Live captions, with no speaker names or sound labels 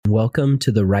Welcome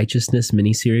to the Righteousness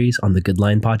mini-series on the Good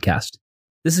Line podcast.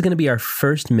 This is going to be our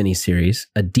first mini-series,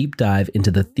 a deep dive into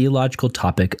the theological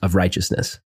topic of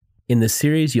righteousness. In this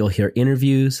series, you'll hear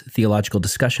interviews, theological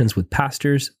discussions with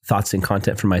pastors, thoughts and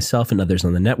content from myself and others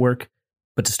on the network.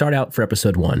 But to start out for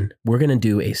episode 1, we're going to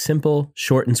do a simple,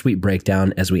 short and sweet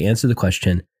breakdown as we answer the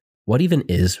question, what even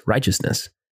is righteousness?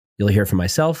 You'll hear from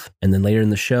myself, and then later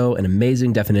in the show, an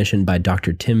amazing definition by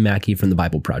Dr. Tim Mackie from the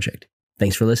Bible Project.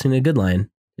 Thanks for listening to Good Line.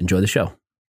 Enjoy the show.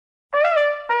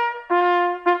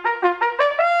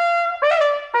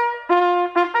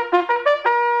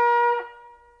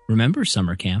 Remember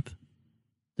summer camp?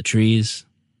 The trees,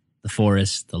 the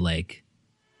forest, the lake,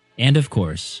 and of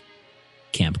course,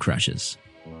 camp crushes.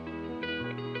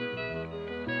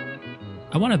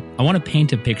 I want to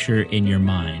paint a picture in your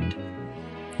mind.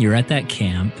 You're at that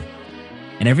camp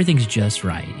and everything's just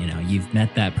right. You know, you've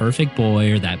met that perfect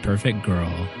boy or that perfect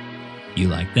girl. You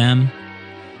like them.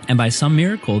 And by some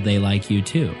miracle, they like you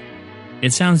too.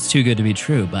 It sounds too good to be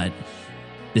true, but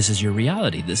this is your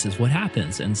reality. This is what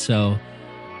happens. And so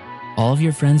all of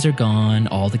your friends are gone.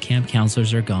 All the camp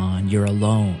counselors are gone. You're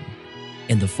alone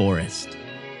in the forest.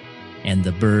 And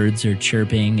the birds are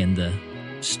chirping and the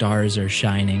stars are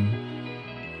shining.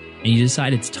 And you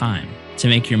decide it's time to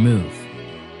make your move.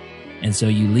 And so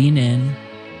you lean in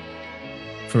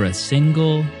for a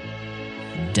single,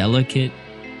 delicate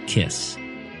kiss.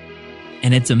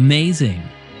 And it's amazing.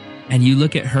 And you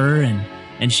look at her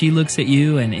and she looks at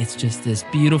you and it's just this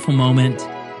beautiful moment.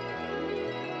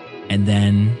 And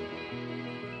then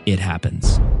it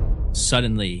happens.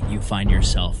 Suddenly you find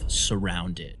yourself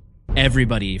surrounded.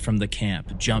 Everybody from the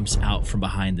camp jumps out from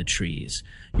behind the trees.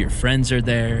 Your friends are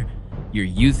there. Your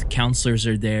youth counselors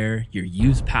are there. Your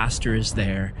youth pastor is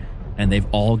there. And they've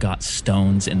all got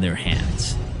stones in their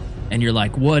hands. And you're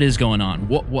like, what is going on?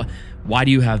 Why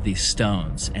do you have these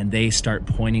stones? And they start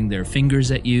pointing their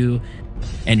fingers at you.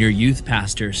 And your youth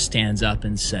pastor stands up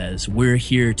and says, we're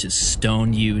here to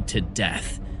stone you to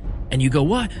death. And you go,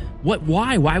 what?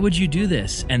 Why? Why would you do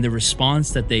this? And the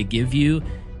response that they give you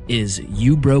is,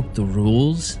 you broke the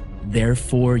rules,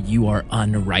 therefore you are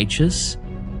unrighteous,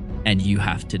 and you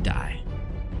have to die.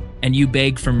 And you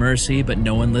beg for mercy, but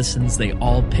no one listens. They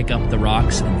all pick up the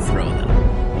rocks and throw them.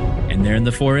 And there in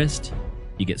the forest,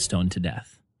 you get stoned to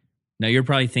death. Now you're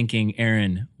probably thinking,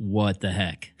 Aaron, what the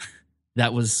heck?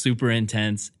 That was super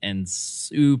intense and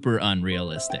super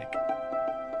unrealistic.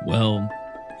 Well,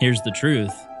 here's the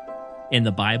truth. In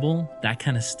the Bible, that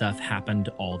kind of stuff happened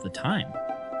all the time.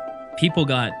 People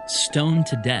got stoned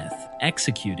to death,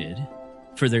 executed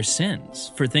for their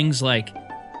sins, for things like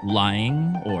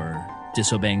lying or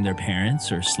disobeying their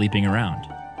parents or sleeping around.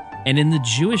 And in the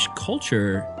Jewish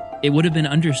culture, it would have been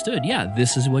understood, yeah,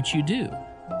 this is what you do.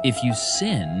 If you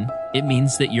sin, it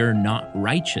means that you're not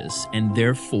righteous, and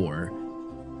therefore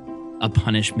a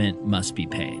punishment must be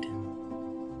paid.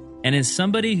 And as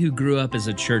somebody who grew up as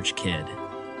a church kid,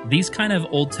 these kind of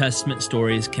Old Testament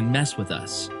stories can mess with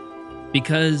us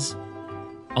because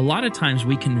a lot of times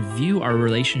we can view our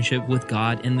relationship with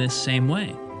God in this same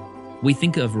way. We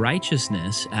think of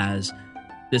righteousness as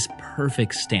this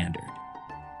perfect standard,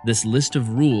 this list of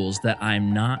rules that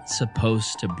I'm not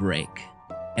supposed to break.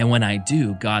 And when I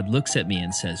do, God looks at me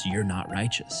and says, you're not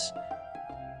righteous.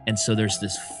 And so there's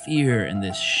this fear and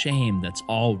this shame that's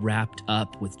all wrapped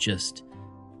up with just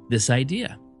this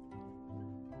idea.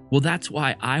 Well, that's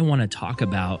why I want to talk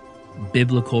about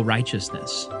biblical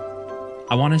righteousness.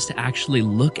 I want us to actually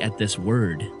look at this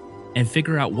word and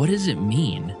figure out, what does it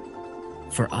mean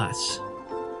for us?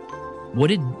 What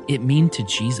did it mean to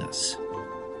Jesus?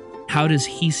 How does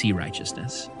he see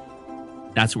righteousness?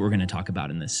 That's what we're going to talk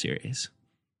about in this series.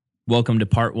 Welcome to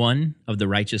part 1 of the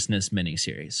Righteousness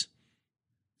mini-series.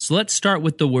 So let's start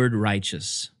with the word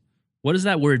righteous. What does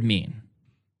that word mean?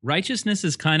 Righteousness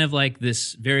is kind of like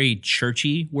this very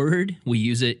churchy word. We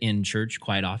use it in church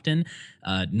quite often,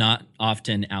 not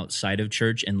often outside of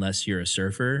church unless you're a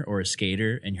surfer or a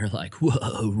skater and you're like,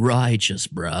 whoa, righteous,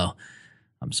 bro.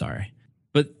 I'm sorry.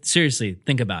 But seriously,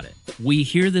 think about it. We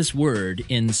hear this word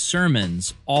in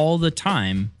sermons all the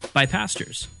time by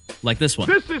pastors, like this one.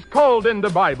 This is called in the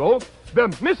Bible the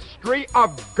mystery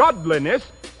of godliness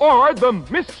or the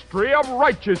mystery of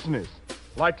righteousness.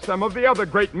 Like some of the other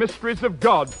great mysteries of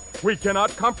God, we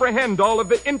cannot comprehend all of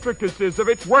the intricacies of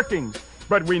its workings,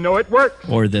 but we know it works.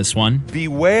 Or this one.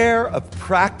 Beware of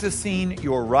practicing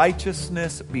your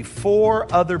righteousness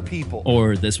before other people.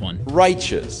 Or this one.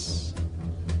 Righteous,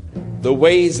 the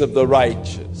ways of the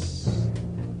righteous,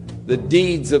 the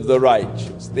deeds of the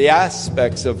righteous, the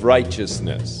aspects of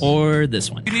righteousness. Or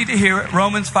this one. You need to hear it.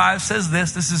 Romans 5 says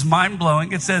this. This is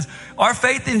mind-blowing. It says, our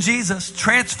faith in Jesus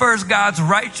transfers God's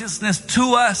righteousness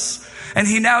to us, and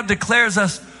he now declares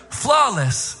us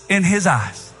flawless in his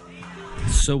eyes.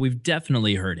 So we've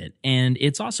definitely heard it, and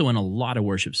it's also in a lot of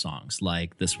worship songs,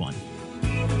 like this one.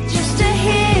 Just to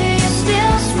hear your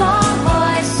still small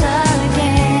voice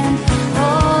again,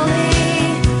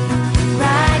 holy,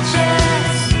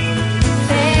 righteous,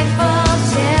 faithful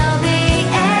till the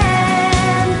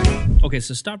end. Okay,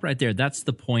 so stop right there. That's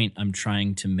the point I'm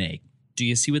trying to make. Do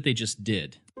you see what they just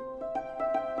did?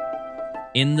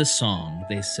 In the song,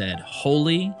 they said,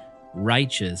 holy,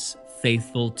 righteous,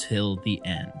 faithful till the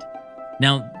end.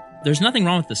 Now, there's nothing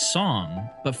wrong with the song,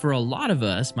 but for a lot of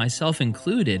us, myself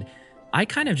included, I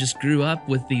kind of just grew up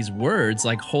with these words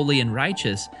like holy and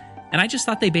righteous, and I just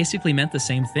thought they basically meant the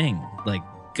same thing. Like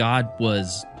God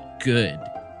was good,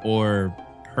 or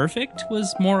perfect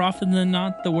was more often than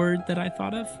not the word that I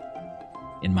thought of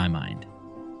in my mind.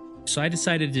 So I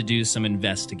decided to do some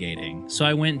investigating. So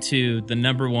I went to the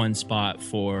number one spot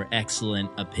for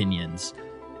excellent opinions,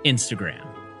 Instagram.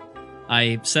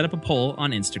 I set up a poll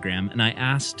on Instagram and I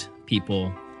asked people,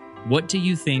 what do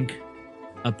you think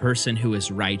a person who is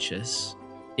righteous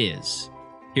is?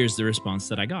 Here's the response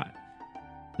that I got.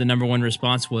 The number one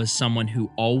response was someone who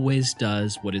always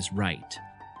does what is right.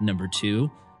 Number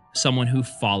two, someone who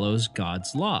follows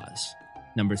God's laws.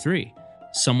 Number three,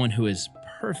 someone who is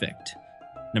perfect.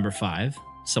 Number five,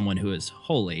 someone who is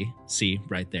holy. See,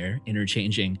 right there,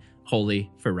 interchanging holy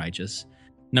for righteous.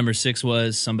 Number six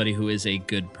was somebody who is a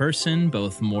good person,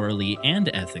 both morally and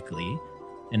ethically.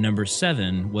 And number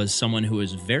seven was someone who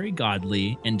is very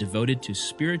godly and devoted to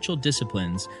spiritual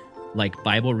disciplines like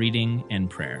Bible reading and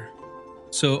prayer.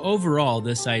 So overall,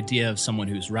 this idea of someone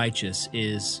who's righteous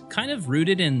is kind of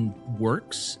rooted in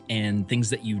works and things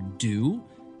that you do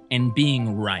and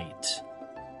being right.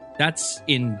 That's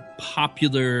in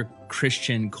popular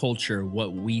Christian culture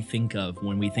what we think of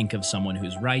when we think of someone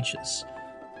who's righteous.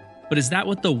 But is that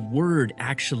what the word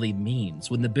actually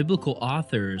means? When the biblical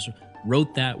authors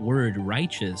wrote that word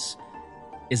righteous,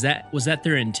 was that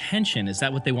their intention? Is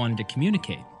that what they wanted to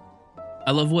communicate?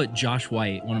 I love what Josh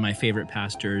White, one of my favorite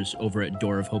pastors over at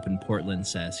Door of Hope in Portland,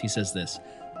 says. He says this: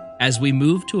 as we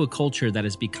move to a culture that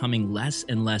is becoming less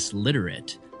and less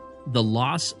literate, the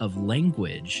loss of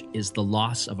language is the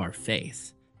loss of our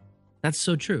faith. That's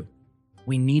so true.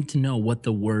 We need to know what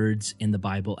the words in the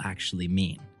Bible actually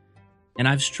mean. And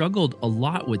I've struggled a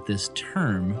lot with this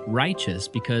term, righteous,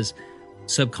 because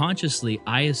subconsciously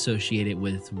I associate it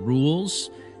with rules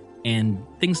and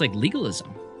things like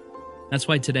legalism. That's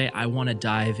why today I want to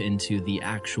dive into the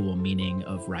actual meaning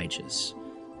of righteous.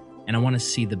 And I want to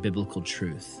see the biblical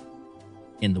truth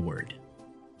in the word.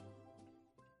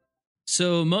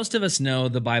 So most of us know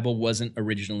the Bible wasn't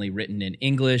originally written in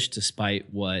English,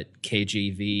 despite what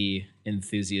KJV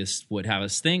enthusiasts would have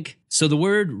us think. So the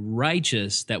word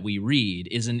righteous that we read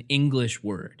is an English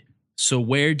word. So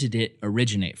where did it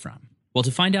originate from? Well,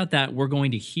 to find out that, we're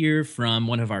going to hear from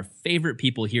one of our favorite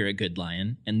people here at Good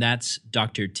Lion, and that's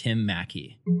Dr. Tim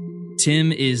Mackie.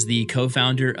 Tim is the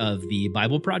co-founder of the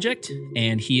Bible Project,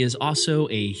 and he is also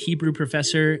a Hebrew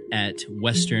professor at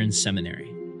Western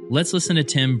Seminary. Let's listen to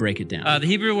Tim break it down. The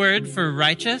Hebrew word for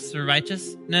righteous or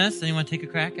righteousness, anyone take a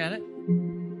crack at it?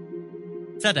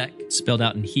 Tzedek. Spelled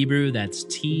out in Hebrew, that's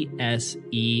T-S-E-D-E-Q.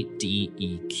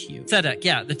 Tzedek,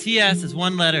 yeah. The T-S is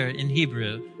one letter in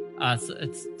Hebrew. So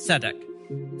it's tzedek.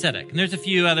 Tzedek. And there's a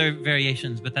few other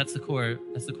variations, but that's the core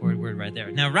word right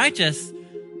there. Now, righteous,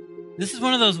 this is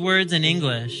one of those words in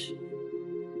English.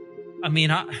 I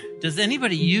mean, does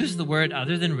anybody use the word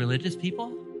other than religious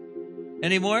people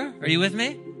anymore? Are you with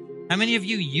me? How many of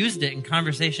you used it in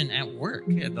conversation at work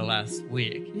in the last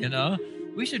week? You know,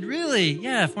 we should really,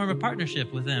 form a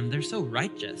partnership with them. They're so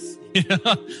righteous,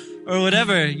 or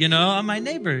whatever. My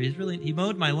neighbor, he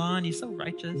mowed my lawn. He's so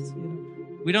righteous.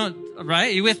 We don't, right?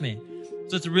 Are you with me?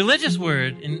 So it's a religious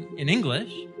word in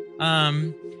English,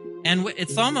 and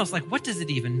it's almost like, what does it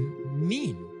even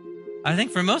mean? I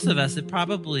think for most of us, it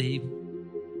probably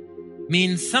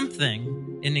means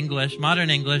something in English, modern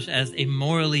English, as a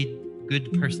morally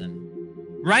good person.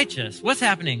 Righteous. What's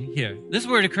happening here? This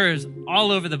word occurs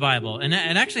all over the Bible, and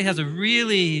it actually has a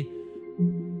really,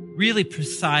 really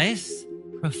precise,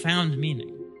 profound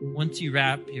meaning once you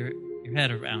wrap your head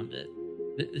around it.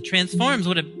 It transforms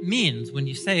what it means when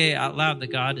you say out loud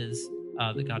that God is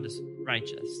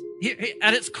righteous. Here,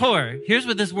 at its core, here's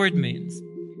what this word means.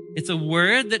 It's a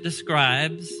word that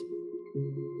describes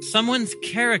someone's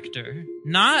character,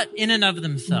 not in and of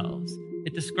themselves.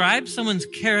 It describes someone's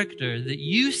character that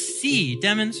you see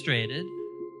demonstrated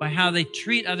by how they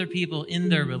treat other people in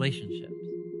their relationships.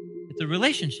 It's a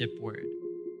relationship word.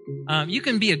 You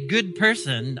can be a good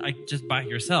person just by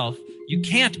yourself. You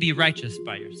can't be righteous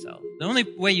by yourself. The only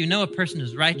way you know a person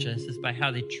is righteous is by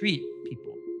how they treat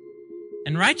people.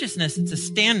 And righteousness, it's a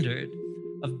standard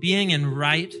of being in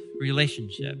right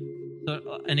relationship.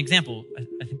 So an example,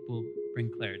 I think will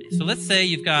bring clarity. So let's say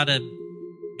you've got a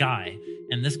guy,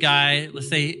 and this guy, let's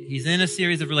say he's in a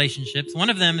series of relationships. One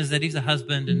of them is that he's a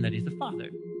husband and that he's a father.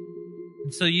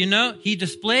 And so he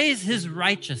displays his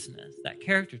righteousness, that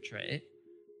character trait,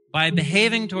 by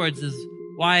behaving towards his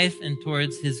wife and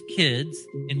towards his kids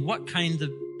in what kinds of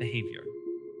behavior?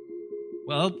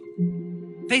 Well,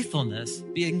 faithfulness,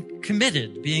 being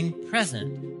committed, being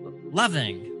present,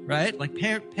 loving, right? Like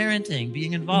parenting,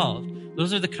 being involved.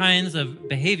 Those are the kinds of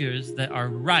behaviors that are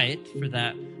right for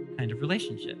that kind of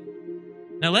relationship.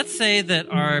 Now, let's say that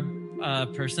our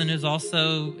person is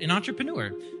also an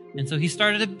entrepreneur. And so he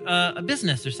started a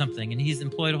business or something, and he's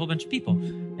employed a whole bunch of people.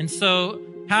 And so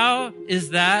how is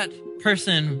that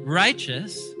person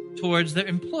righteous towards their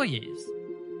employees?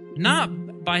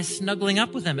 Not by snuggling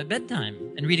up with them at bedtime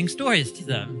and reading stories to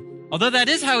them. Although that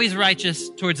is how he's righteous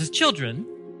towards his children,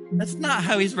 that's not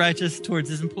how he's righteous towards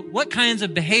his employees. What kinds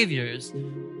of behaviors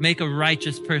make a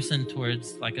righteous person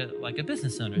towards like a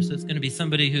business owner? So it's going to be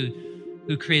somebody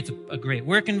who creates a great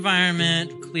work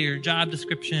environment, clear job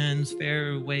descriptions,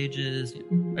 fair wages.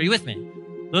 Are you with me?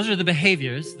 Those are the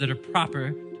behaviors that are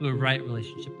proper to a right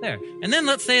relationship there. And then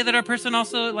let's say that our person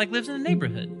also lives in a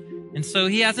neighborhood. And so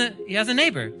he has a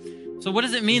neighbor. So what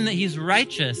does it mean that he's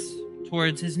righteous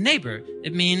towards his neighbor?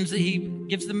 It means that he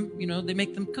gives them, they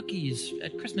make them cookies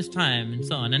at Christmas time and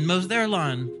so on, and mows their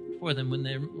lawn for them when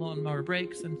their lawnmower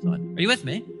breaks and so on. Are you with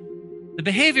me? The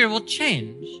behavior will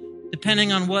change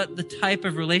depending on what the type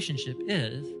of relationship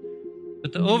is.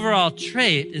 But the overall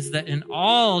trait is that in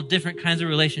all different kinds of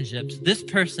relationships, this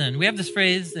person, we have this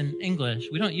phrase in English,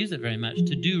 we don't use it very much,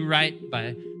 to do right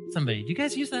by somebody. Do you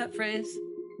guys use that phrase?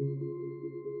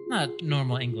 Not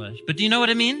normal English, but do you know what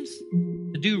it means?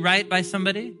 To do right by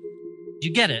somebody? Do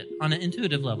you get it on an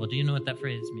intuitive level? Do you know what that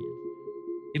phrase means?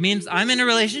 It means I'm in a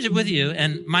relationship with you,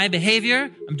 and my behavior,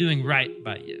 I'm doing right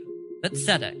by you. That's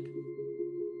tzedek.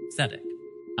 Tzedek.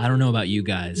 I don't know about you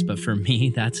guys, but for me,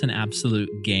 that's an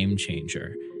absolute game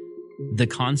changer. The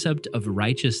concept of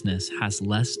righteousness has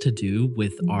less to do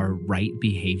with our right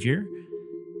behavior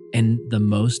and the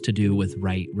most to do with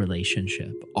right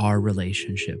relationship, our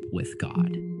relationship with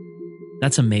God.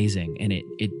 That's amazing, and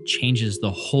it changes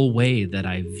the whole way that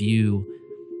I view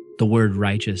the word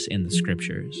righteous in the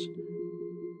scriptures.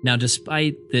 Now,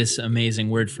 despite this amazing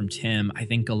word from Tim, I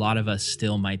think a lot of us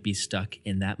still might be stuck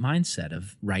in that mindset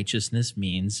of righteousness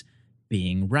means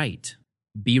being right.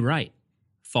 Be right.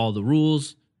 Follow the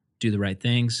rules, do the right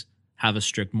things, have a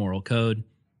strict moral code,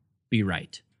 be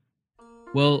right.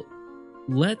 Well,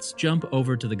 let's jump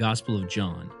over to the Gospel of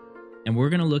John, and we're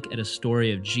going to look at a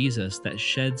story of Jesus that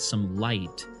sheds some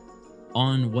light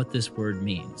on what this word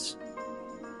means.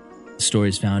 The story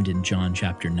is found in John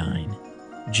chapter 9.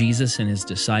 Jesus and his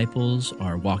disciples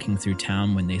are walking through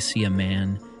town when they see a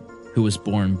man who was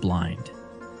born blind.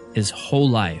 His whole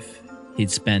life,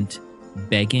 he'd spent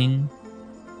begging,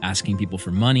 asking people for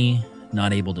money,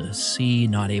 not able to see,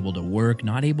 not able to work,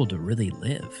 not able to really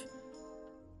live.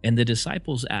 And the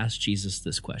disciples ask Jesus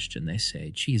this question. They say,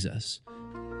 Jesus,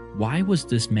 why was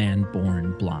this man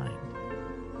born blind?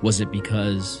 Was it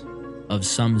because of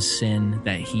some sin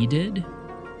that he did?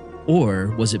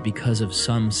 Or was it because of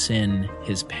some sin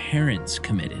his parents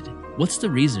committed? What's the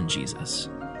reason, Jesus?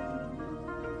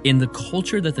 In the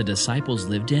culture that the disciples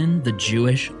lived in, the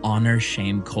Jewish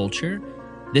honor-shame culture,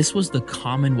 this was the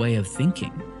common way of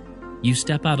thinking. You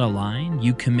step out of line,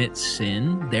 you commit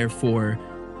sin, therefore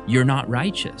you're not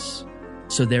righteous,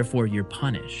 so therefore you're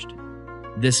punished.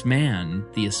 This man,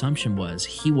 the assumption was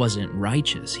he wasn't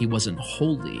righteous, he wasn't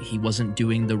holy, he wasn't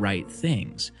doing the right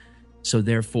things. So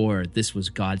therefore, this was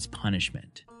God's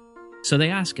punishment. So they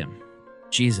ask him,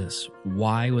 Jesus,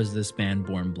 why was this man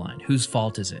born blind? Whose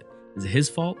fault is it? Is it his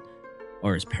fault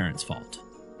or his parents' fault?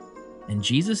 And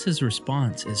Jesus'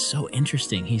 response is so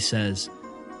interesting. He says,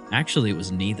 actually, it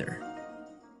was neither.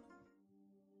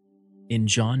 In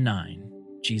John 9,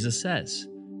 Jesus says,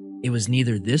 it was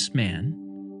neither this man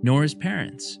nor his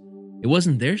parents. It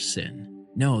wasn't their sin.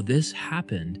 No, this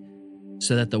happened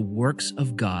so that the works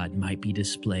of God might be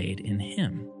displayed in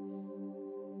him.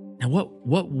 Now,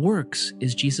 what works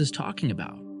is Jesus talking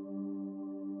about?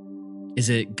 Is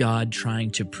it God trying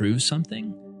to prove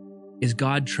something? Is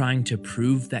God trying to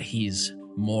prove that he's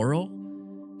moral?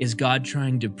 Is God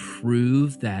trying to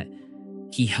prove that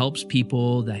he helps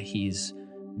people, that he's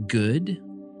good?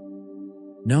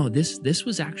 No, this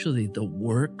was actually the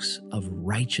works of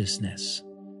righteousness.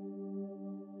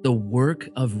 The work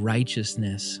of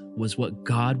righteousness was what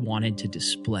God wanted to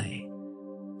display.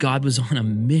 God was on a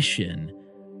mission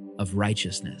of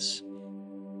righteousness.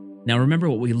 Now remember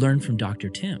what we learned from Dr.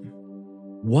 Tim.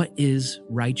 What is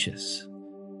righteous?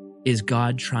 Is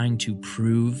God trying to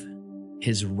prove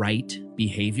his right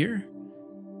behavior?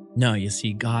 No, you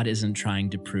see, God isn't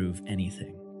trying to prove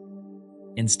anything.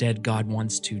 Instead, God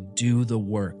wants to do the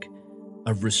work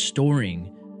of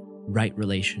restoring right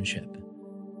relationship.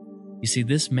 You see,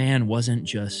 this man wasn't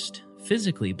just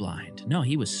physically blind. No,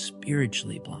 he was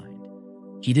spiritually blind.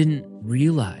 He didn't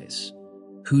realize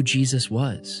who Jesus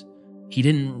was. He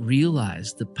didn't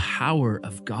realize the power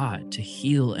of God to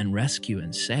heal and rescue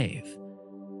and save.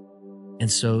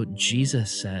 And so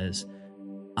Jesus says,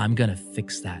 I'm going to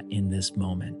fix that in this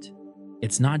moment.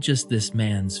 It's not just this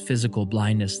man's physical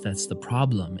blindness that's the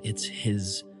problem. It's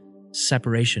his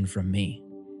separation from me.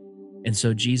 And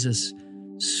so Jesus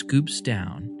scoops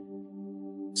down,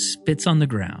 spits on the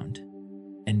ground,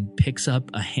 and picks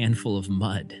up a handful of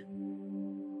mud.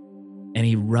 And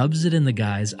he rubs it in the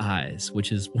guy's eyes,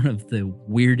 which is one of the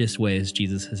weirdest ways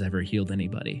Jesus has ever healed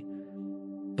anybody.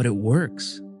 But it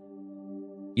works.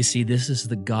 You see, this is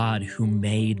the God who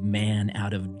made man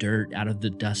out of dirt, out of the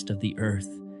dust of the earth.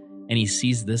 And he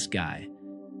sees this guy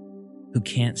who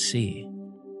can't see.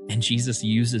 And Jesus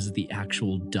uses the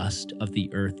actual dust of the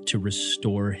earth to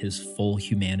restore his full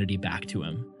humanity back to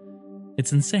him.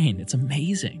 It's insane. It's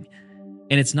amazing.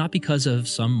 And it's not because of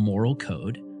some moral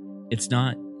code. It's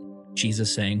not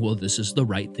Jesus saying, well, this is the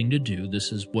right thing to do.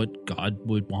 This is what God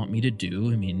would want me to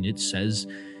do. I mean, it says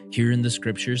here in the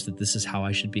scriptures that this is how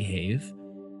I should behave.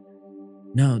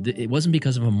 No, it wasn't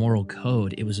because of a moral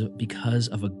code. It was because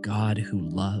of a God who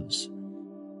loves.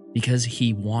 Because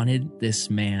he wanted this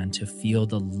man to feel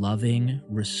the loving,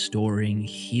 restoring,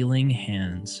 healing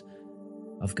hands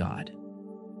of God.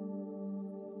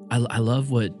 I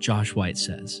love what Josh White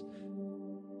says.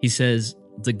 He says,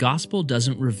 the gospel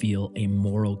doesn't reveal a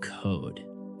moral code.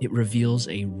 It reveals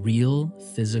a real,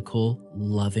 physical,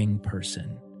 loving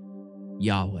person,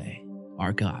 Yahweh,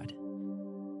 our God.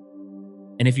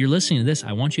 And if you're listening to this,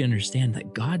 I want you to understand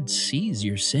that God sees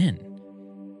your sin.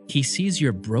 He sees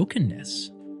your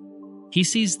brokenness. He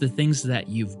sees the things that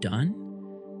you've done.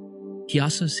 He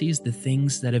also sees the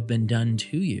things that have been done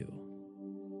to you.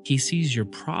 He sees your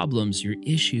problems, your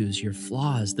issues, your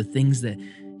flaws, the things that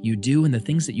you do and the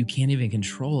things that you can't even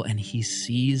control. And he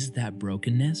sees that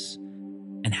brokenness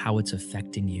and how it's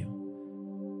affecting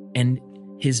you. And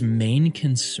his main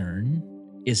concern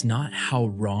is not how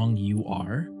wrong you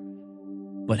are,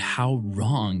 but how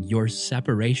wrong your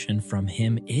separation from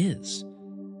him is.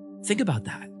 Think about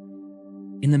that.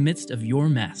 In the midst of your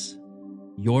mess,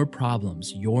 your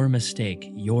problems, your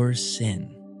mistake, your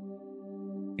sin,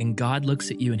 and God looks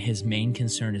at you and his main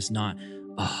concern is not,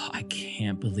 oh, I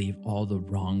can't believe all the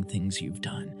wrong things you've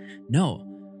done. No,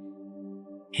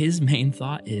 his main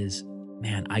thought is,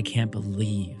 man, I can't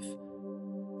believe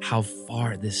how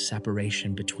far this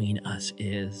separation between us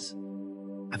is.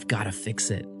 I've got to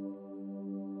fix it.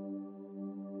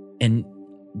 And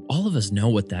all of us know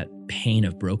what that pain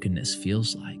of brokenness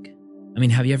feels like. I mean,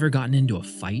 have you ever gotten into a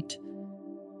fight?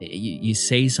 You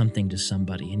say something to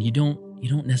somebody and you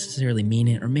don't necessarily mean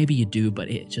it, or maybe you do,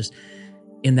 but it just,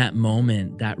 in that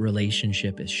moment, that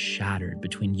relationship is shattered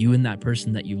between you and that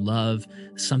person that you love.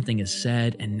 Something is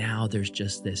said, and now there's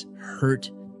just this hurt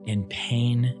and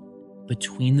pain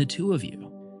between the two of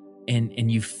you.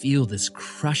 And you feel this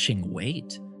crushing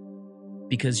weight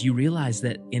because you realize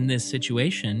that in this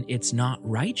situation, it's not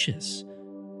righteous.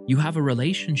 You have a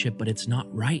relationship, but it's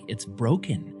not right. It's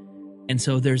broken. And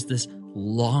so there's this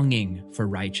longing for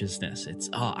righteousness. It's,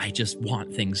 oh, I just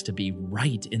want things to be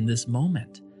right in this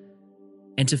moment.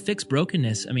 And to fix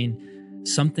brokenness, I mean,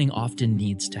 something often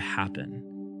needs to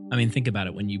happen. I mean, think about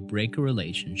it. When you break a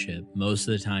relationship, most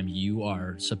of the time you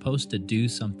are supposed to do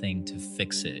something to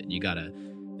fix it. You got to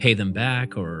pay them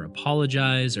back or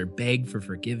apologize or beg for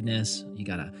forgiveness. You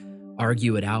got to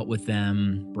argue it out with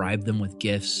them, bribe them with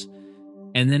gifts.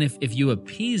 And then if you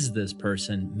appease this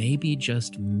person, maybe,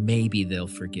 just maybe, they'll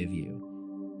forgive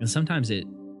you. And sometimes it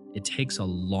takes a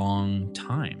long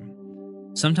time.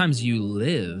 Sometimes you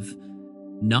live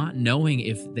not knowing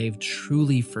if they've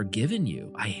truly forgiven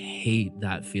you. I hate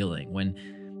that feeling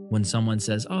when someone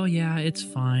says, oh yeah, it's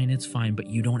fine, but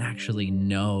you don't actually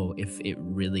know if it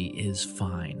really is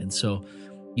fine. And so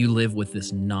you live with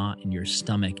this knot in your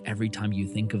stomach every time you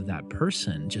think of that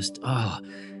person. Just,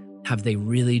 have they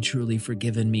really truly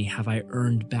forgiven me? Have I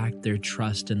earned back their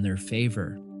trust and their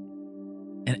favor?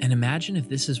 And imagine if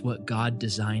this is what God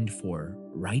designed for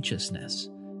righteousness.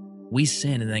 We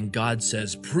sin, and then God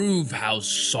says, prove how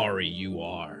sorry you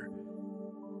are.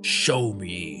 Show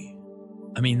me.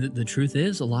 I mean, the truth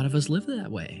is, a lot of us live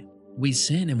that way. We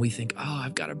sin and we think,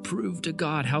 I've got to prove to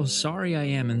God how sorry I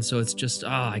am. And so it's just,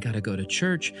 I got to go to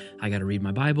church. I got to read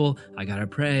my Bible. I got to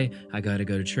pray. I got to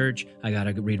go to church. I got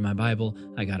to read my Bible.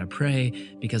 I got to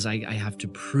pray because I have to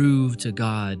prove to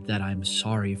God that I'm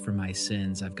sorry for my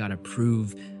sins. I've got to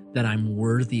prove that I'm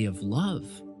worthy of love.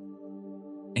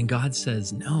 And God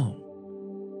says,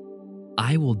 no,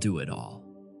 I will do it all.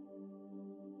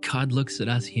 God looks at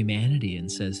us, humanity,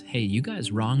 and says, hey, you guys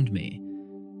wronged me.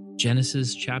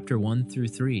 Genesis chapter 1 through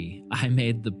 3, I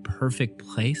made the perfect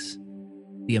place,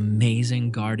 the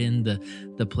amazing garden,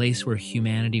 the place where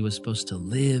humanity was supposed to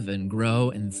live and grow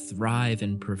and thrive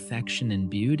in perfection and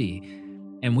beauty.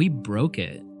 And we broke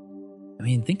it. I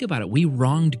mean, think about it. We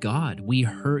wronged God. We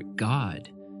hurt God.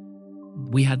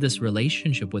 We had this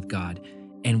relationship with God,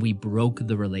 and we broke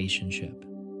the relationship.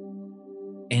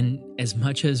 And as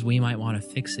much as we might want to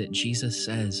fix it, Jesus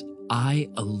says, I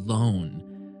alone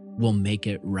will make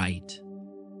it right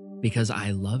because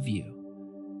I love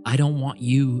you. I don't want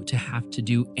you to have to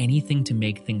do anything to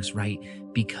make things right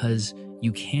because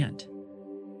you can't.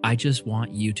 I just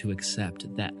want you to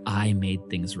accept that I made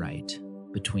things right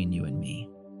between you and me.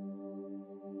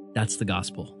 That's the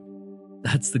gospel.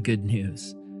 That's the good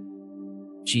news.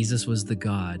 Jesus was the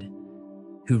God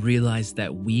who realized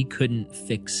that we couldn't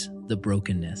fix the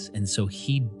brokenness, and so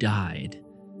he died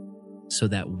so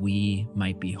that we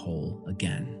might be whole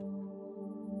again.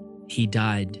 He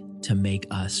died to make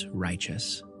us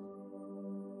righteous.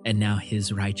 And now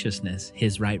his righteousness,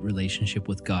 his right relationship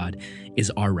with God, is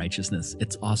our righteousness.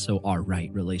 It's also our right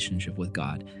relationship with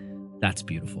God. That's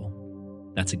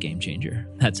beautiful. That's a game changer.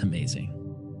 That's amazing.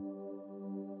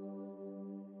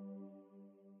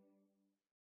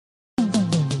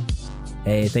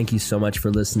 Hey, thank you so much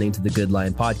for listening to the Good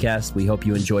Lion Podcast. We hope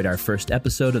you enjoyed our first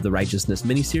episode of the Righteousness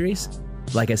miniseries.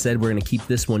 Like I said, we're going to keep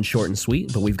this one short and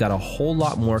sweet, but we've got a whole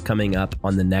lot more coming up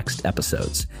on the next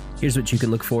episodes. Here's what you can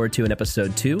look forward to in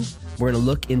episode 2. We're going to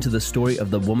look into the story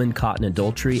of the woman caught in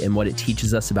adultery and what it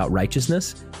teaches us about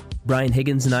righteousness. Brian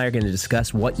Higgins and I are going to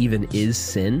discuss what even is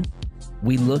sin.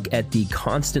 We look at the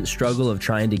constant struggle of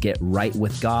trying to get right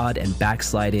with God and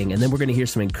backsliding, and then we're going to hear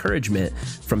some encouragement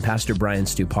from Pastor Brian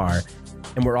Stupar.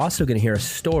 And we're also going to hear a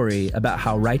story about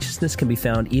how righteousness can be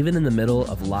found even in the middle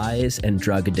of lies and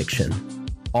drug addiction.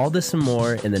 All this and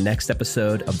more in the next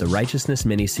episode of the Righteousness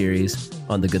miniseries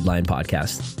on the Good Lion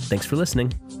Podcast. Thanks for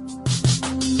listening.